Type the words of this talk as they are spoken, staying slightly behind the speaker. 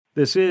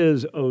This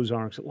is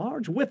Ozarks at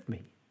Large. With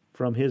me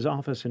from his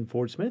office in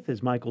Fort Smith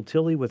is Michael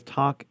Tilley with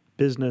Talk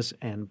Business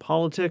and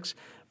Politics.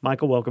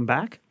 Michael, welcome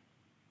back.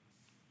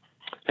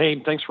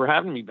 Hey, thanks for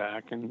having me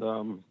back, and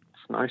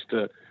it's nice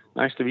to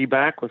be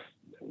back.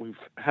 We've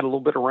had a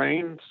little bit of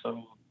rain,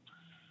 so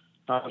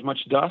not as much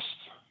dust.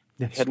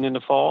 Yes. Heading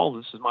into fall,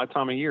 this is my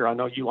time of year. I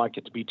know you like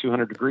it to be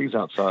 200 degrees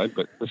outside,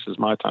 but this is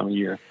my time of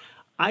year.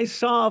 I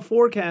saw a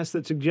forecast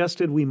that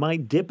suggested we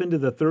might dip into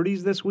the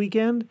 30s this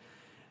weekend.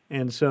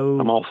 And so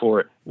I'm all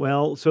for it.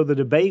 Well, so the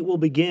debate will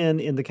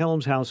begin in the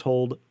Kellums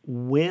household.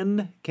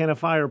 When can a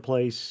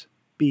fireplace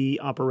be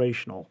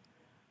operational?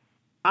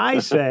 I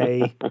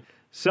say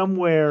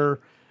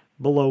somewhere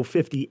below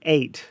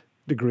 58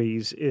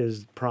 degrees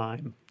is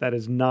prime. That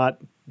is not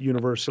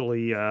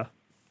universally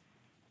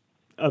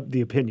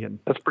the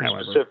opinion. That's pretty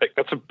specific.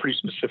 That's a pretty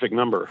specific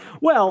number.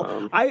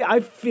 Well,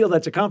 I feel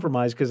that's a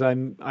compromise because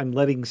I'm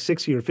letting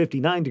 60 or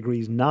 59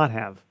 degrees not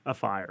have a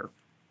fire.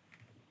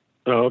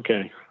 Oh,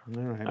 okay.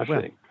 All right. I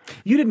see.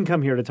 You didn't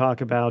come here to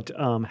talk about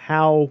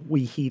how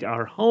we heat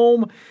our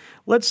home.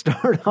 Let's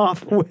start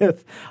off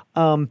with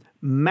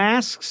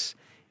masks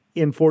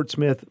in Fort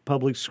Smith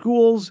public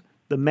schools.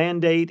 The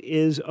mandate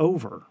is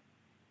over.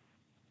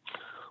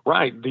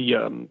 Right.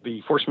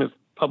 The Fort Smith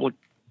Public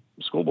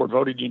School Board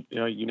voted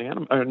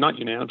not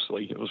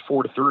unanimously. It was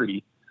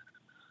 4-3,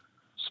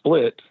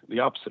 split,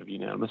 the opposite of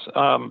unanimous,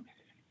 to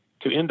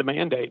end the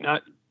mandate. Now,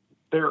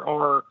 there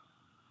are,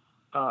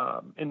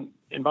 and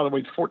by the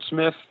way, the Fort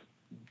Smith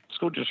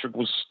School District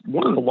was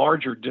one of the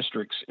larger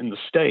districts in the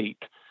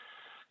state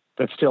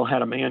that still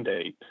had a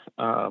mandate.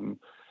 I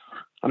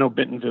know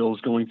Bentonville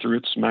is going through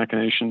its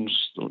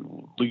machinations,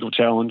 legal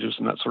challenges,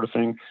 and that sort of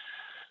thing.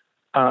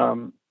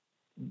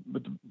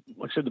 But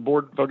like I said, the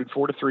board voted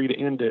 4-3 to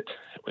end it.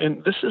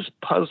 And this is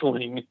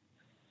puzzling.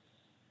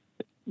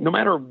 No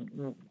matter,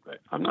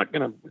 I'm not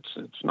going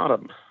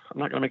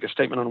to make a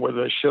statement on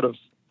whether they should have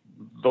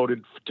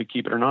voted to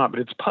keep it or not, but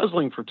it's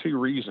puzzling for two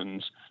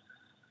reasons,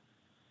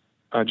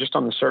 just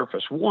on the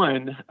surface.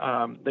 One,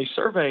 they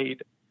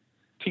surveyed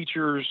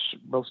teachers,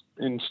 both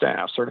in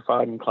staff,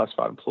 certified and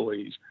classified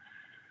employees.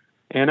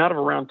 And out of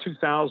around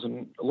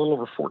 2,000, a little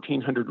over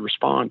 1,400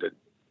 responded.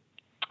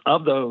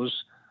 Of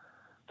those,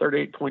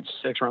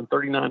 38.6, around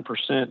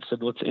 39%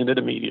 said, let's end it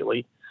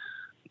immediately.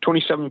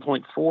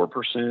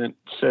 27.4%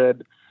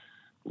 said,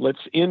 let's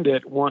end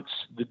it once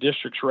the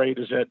district's rate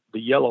is at the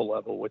yellow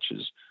level, which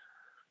is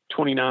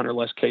 29 or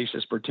less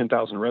cases per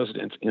 10,000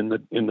 residents in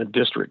the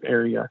district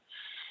area.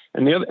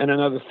 And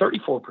another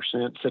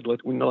 34% said,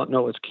 let's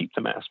keep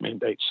the mask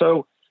mandate.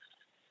 So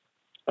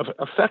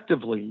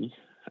effectively,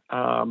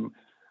 61%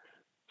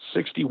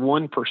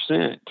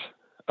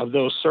 of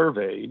those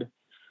surveyed,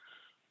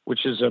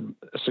 which is a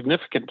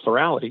significant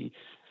plurality,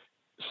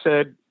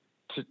 said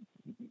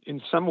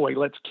in some way,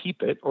 let's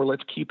keep it, or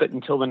let's keep it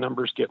until the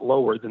numbers get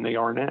lower than they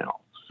are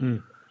now.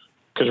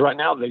 Because right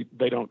now they're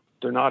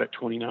not at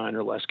 29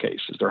 or less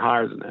cases. They're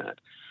higher than that.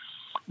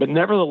 But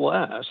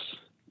nevertheless,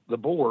 the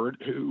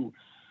board,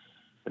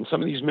 and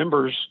some of these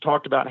members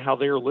talked about how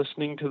they are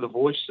listening to the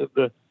voice of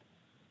the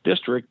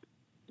district,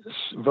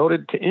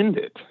 voted to end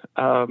it.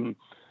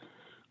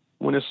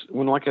 When,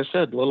 like I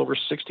said, a little over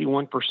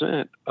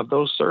 61% of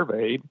those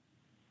surveyed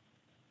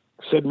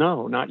said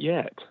no, not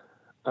yet.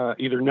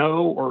 Either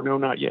no or no,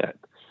 not yet.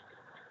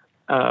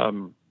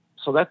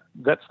 So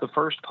that's the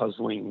first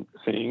puzzling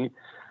thing.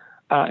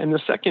 And the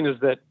second is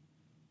that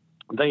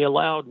they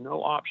allowed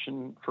no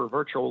option for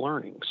virtual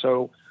learning.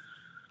 So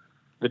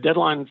the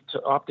deadline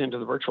to opt into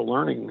the virtual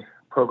learning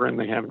program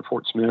they have in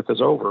Fort Smith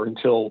is over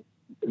until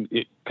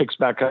it picks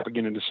back up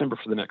again in December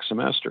for the next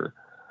semester.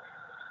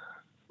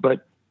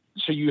 But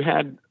so you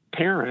had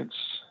parents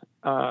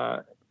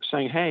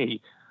saying, "Hey,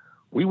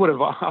 we would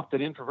have opted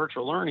in for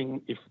virtual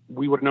learning if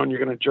we would have known you're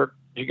going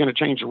to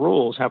change the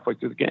rules halfway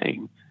through the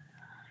game."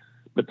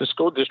 But the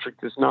school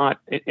district is not,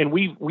 and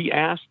we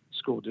asked the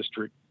school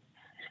district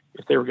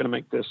if they were going to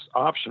make this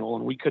optional,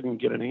 and we couldn't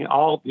get any.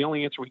 The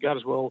only answer we got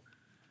is, well,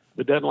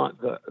 the deadline,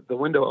 the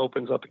window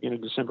opens up again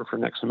in December for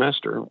next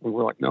semester. And we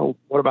were like, no,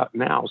 what about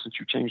now since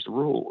you changed the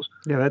rules?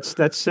 Yeah,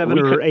 that's 7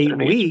 or 8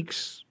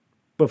 weeks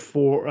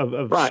before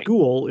of right.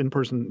 School in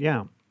person.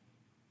 Yeah.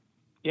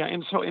 Yeah.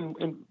 And so,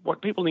 and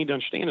what people need to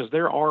understand is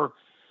there are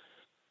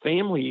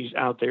families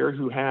out there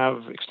who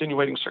have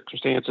extenuating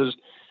circumstances.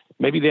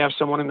 Maybe they have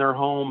someone in their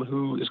home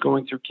who is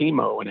going through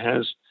chemo and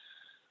has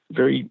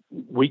very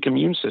weak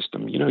immune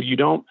system.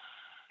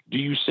 Do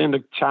you send a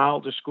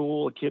child to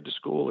school, a kid to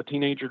school, a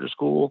teenager to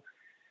school?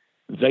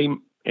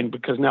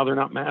 Because now they're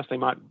not masked,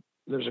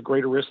 there's a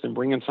greater risk than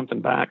bringing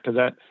something back to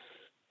that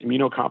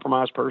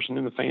immunocompromised person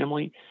in the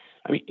family.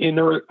 I mean, and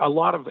there are a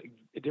lot of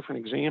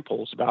different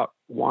examples about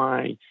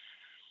why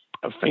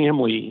a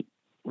family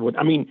would,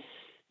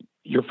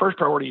 your first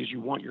priority is you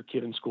want your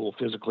kid in school,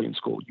 physically in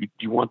school.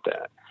 You want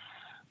that.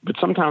 But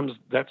sometimes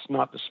that's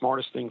not the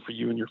smartest thing for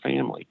you and your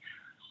family.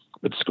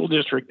 But the school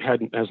district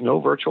has no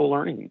virtual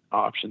learning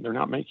option.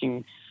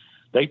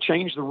 They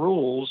changed the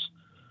rules,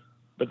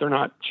 but they're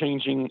not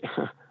changing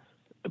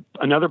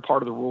another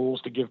part of the rule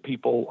is to give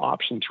people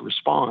option to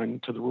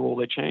respond to the rule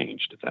they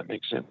changed, if that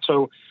makes sense.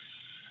 So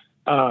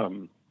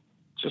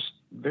just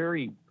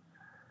very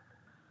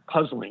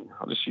puzzling.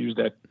 I'll just use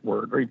that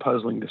word. Very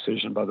puzzling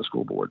decision by the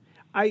school board.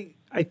 I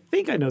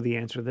think I know the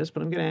answer to this,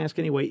 but I'm going to ask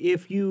anyway.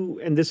 If you,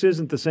 and this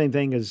isn't the same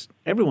thing as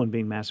everyone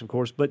being masked, of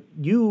course, but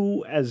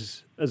you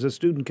as a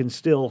student can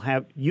still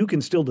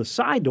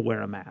decide to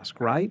wear a mask,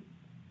 right?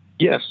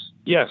 Yes.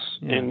 Yeah.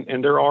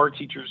 And there are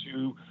teachers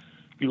who,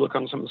 if you look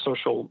on some of the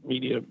social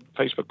media,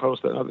 Facebook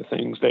posts and other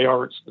things,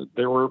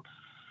 there were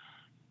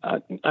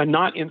a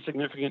not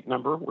insignificant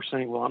number were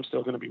saying, well, I'm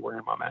still going to be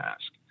wearing my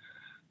mask.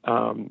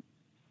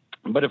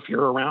 But if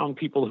you're around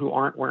people who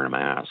aren't wearing a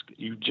mask,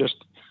 you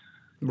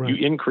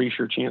increase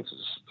your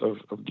chances of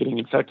getting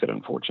infected,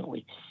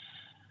 unfortunately.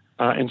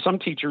 And some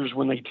teachers,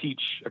 when they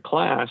teach a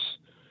class,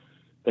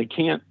 they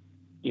can't,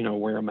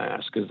 wear a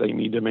mask because they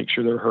need to make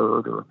sure they're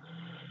heard. Or,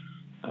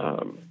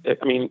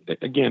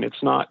 again,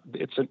 it's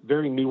a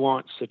very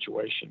nuanced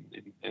situation,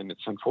 and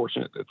it's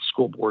unfortunate that the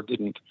school board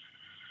didn't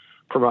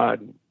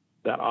provide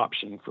that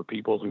option for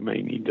people who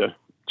may need to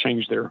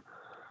change their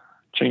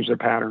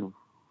pattern.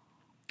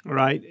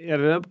 Right.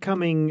 At an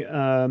upcoming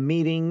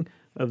meeting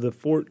of the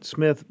Fort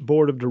Smith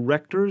Board of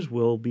Directors,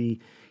 we'll be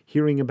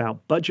hearing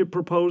about budget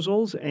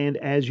proposals. And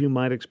as you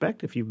might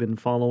expect, if you've been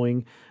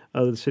following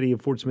the city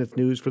of Fort Smith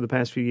news for the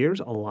past few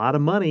years, a lot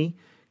of money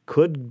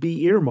could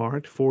be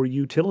earmarked for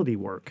utility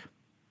work.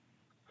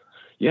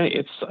 Yeah,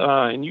 it's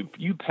and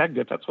you pegged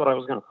it. That's what I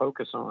was going to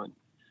focus on.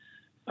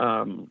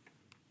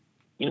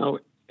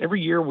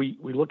 Every year we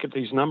look at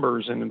these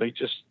numbers and they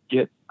just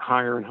get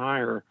higher and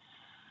higher.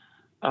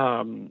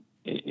 And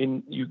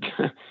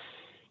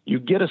you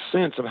get a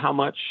sense of how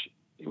much,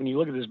 when you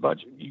look at this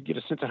budget, you get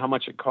a sense of how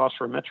much it costs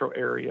for a metro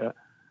area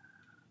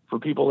for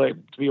people to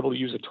be able to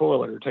use a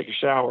toilet or take a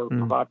shower,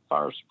 provide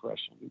fire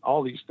suppression,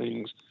 all these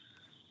things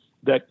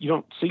that you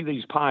don't see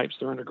these pipes.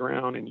 They're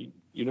underground, and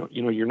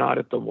you're not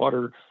at the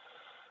water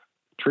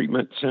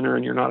treatment center,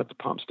 and you're not at the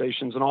pump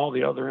stations and all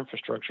the other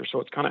infrastructure. So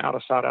it's kind of out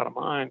of sight, out of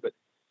mind. But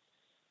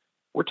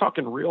we're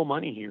talking real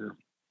money here.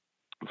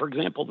 For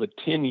example, the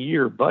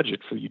 10-year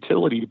budget for the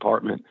utility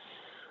department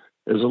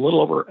is a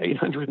little over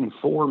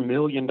 $804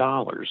 million.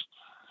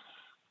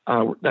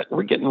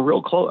 We're getting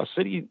real close.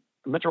 A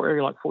metro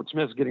area like Fort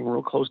Smith is getting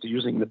real close to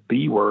using the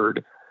B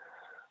word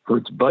for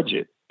its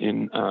budget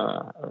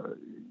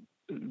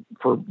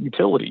for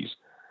utilities.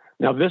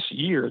 Now, this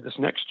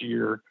next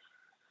year,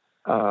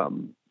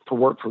 for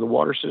work for the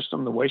water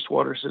system, the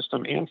wastewater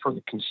system, and for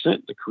the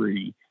consent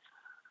decree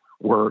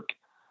work,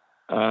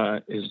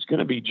 is going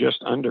to be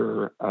just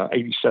under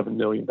 $87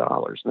 million.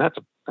 And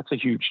that's a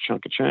huge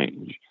chunk of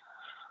change.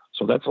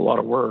 So that's a lot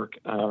of work.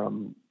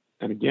 And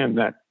again,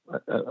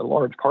 a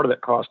large part of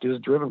that cost is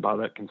driven by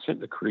that consent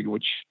decree,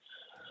 which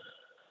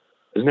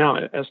is now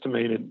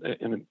estimated,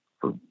 and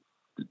for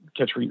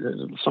catch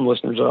some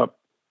listeners up,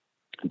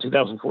 in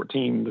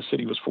 2014, the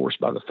city was forced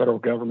by the federal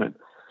government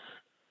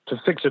to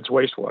fix its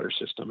wastewater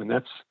system. And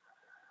that's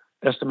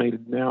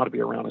estimated now to be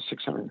around a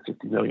 $650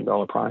 million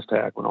price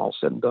tag when all's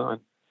said and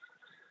done.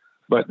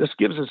 But this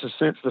gives us a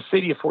sense the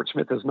city of Fort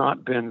Smith has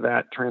not been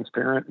that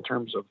transparent in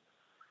terms of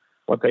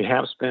what they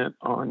have spent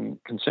on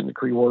consent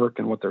decree work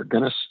and what they're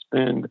going to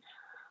spend.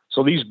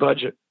 So these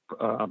budget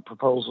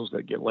proposals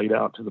that get laid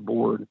out to the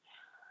board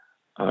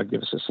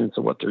give us a sense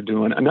of what they're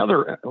doing.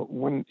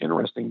 One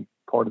interesting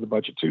part of the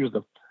budget too is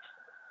the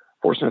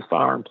Fort Smith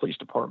Fire and Police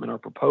Department are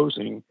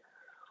proposing,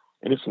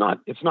 and it's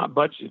not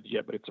budgeted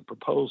yet, but it's a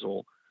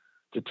proposal,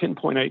 to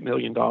 $10.8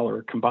 million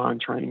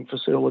combined training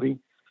facility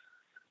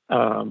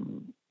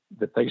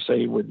that they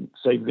say would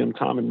save them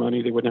time and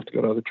money. They wouldn't have to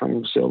go to other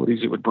training facilities.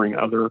 It would bring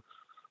other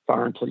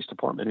fire and police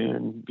department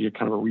in, be a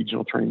kind of a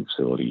regional training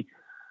facility.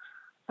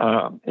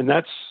 And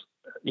that's,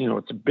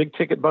 it's a big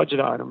ticket budget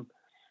item,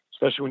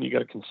 especially when you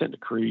got a consent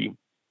decree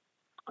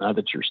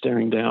that you're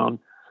staring down.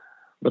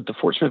 But the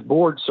Fort Smith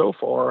board so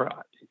far,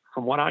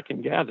 from what I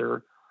can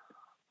gather,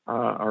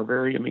 are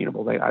very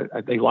amenable.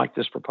 They like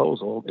this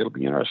proposal. It'll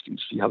be interesting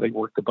to see how they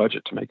work the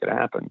budget to make it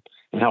happen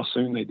and how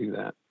soon they do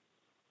that.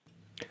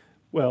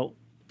 Well,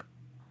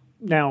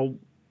 now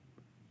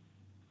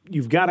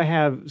you've got to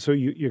have, so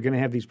you're going to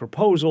have these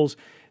proposals.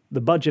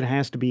 The budget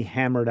has to be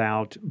hammered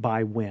out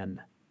by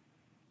when?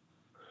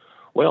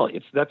 Well,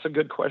 that's a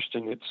good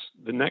question. It's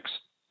the next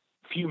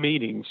few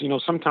meetings.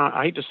 Sometimes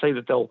I hate to say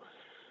that they'll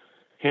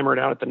hammer it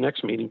out at the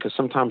next meeting, because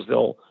sometimes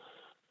they'll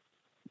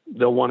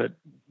want to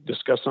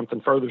discuss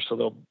something further, so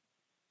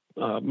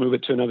they'll move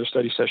it to another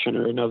study session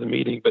or another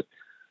meeting. But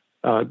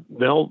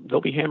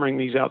they'll be hammering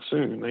these out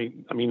soon. They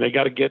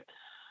got to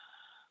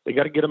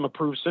get them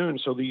approved soon,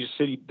 so these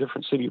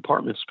different city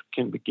departments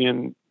can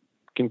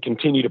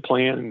continue to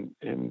plan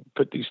and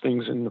put these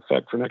things in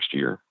effect for next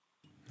year.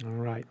 All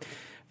right.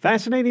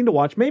 Fascinating to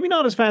watch. Maybe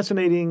not as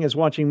fascinating as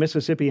watching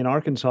Mississippi and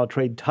Arkansas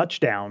trade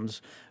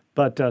touchdowns,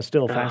 but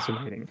still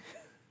fascinating.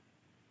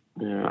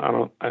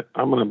 Yeah,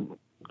 I'm going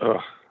to...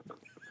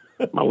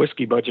 my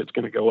whiskey budget's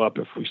going to go up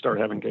if we start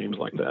having games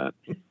like that.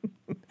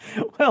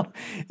 Well,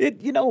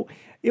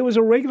 it was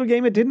a regular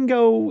game. It didn't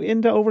go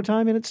into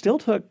overtime, and it still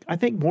took, I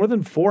think, more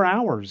than 4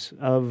 hours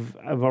of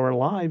our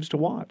lives to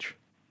watch.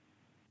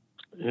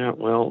 Yeah,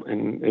 well,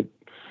 then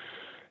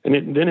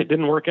it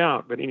didn't work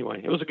out. But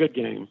anyway, it was a good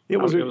game. It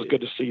was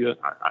good to see that.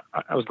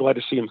 I was glad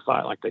to see them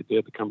fight like they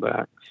did to come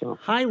back. So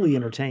highly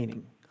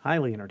entertaining.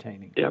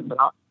 Yeah,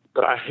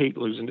 but I hate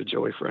losing to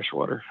Joey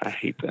Freshwater. I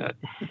hate that.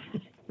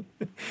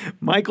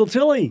 Michael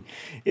Tilley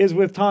is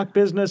with Talk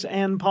Business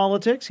and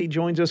Politics. He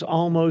joins us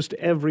almost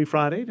every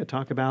Friday to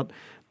talk about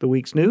the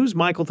week's news.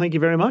 Michael, thank you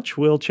very much.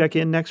 We'll check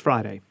in next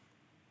Friday.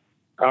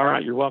 All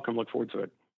right, you're welcome. Look forward to it.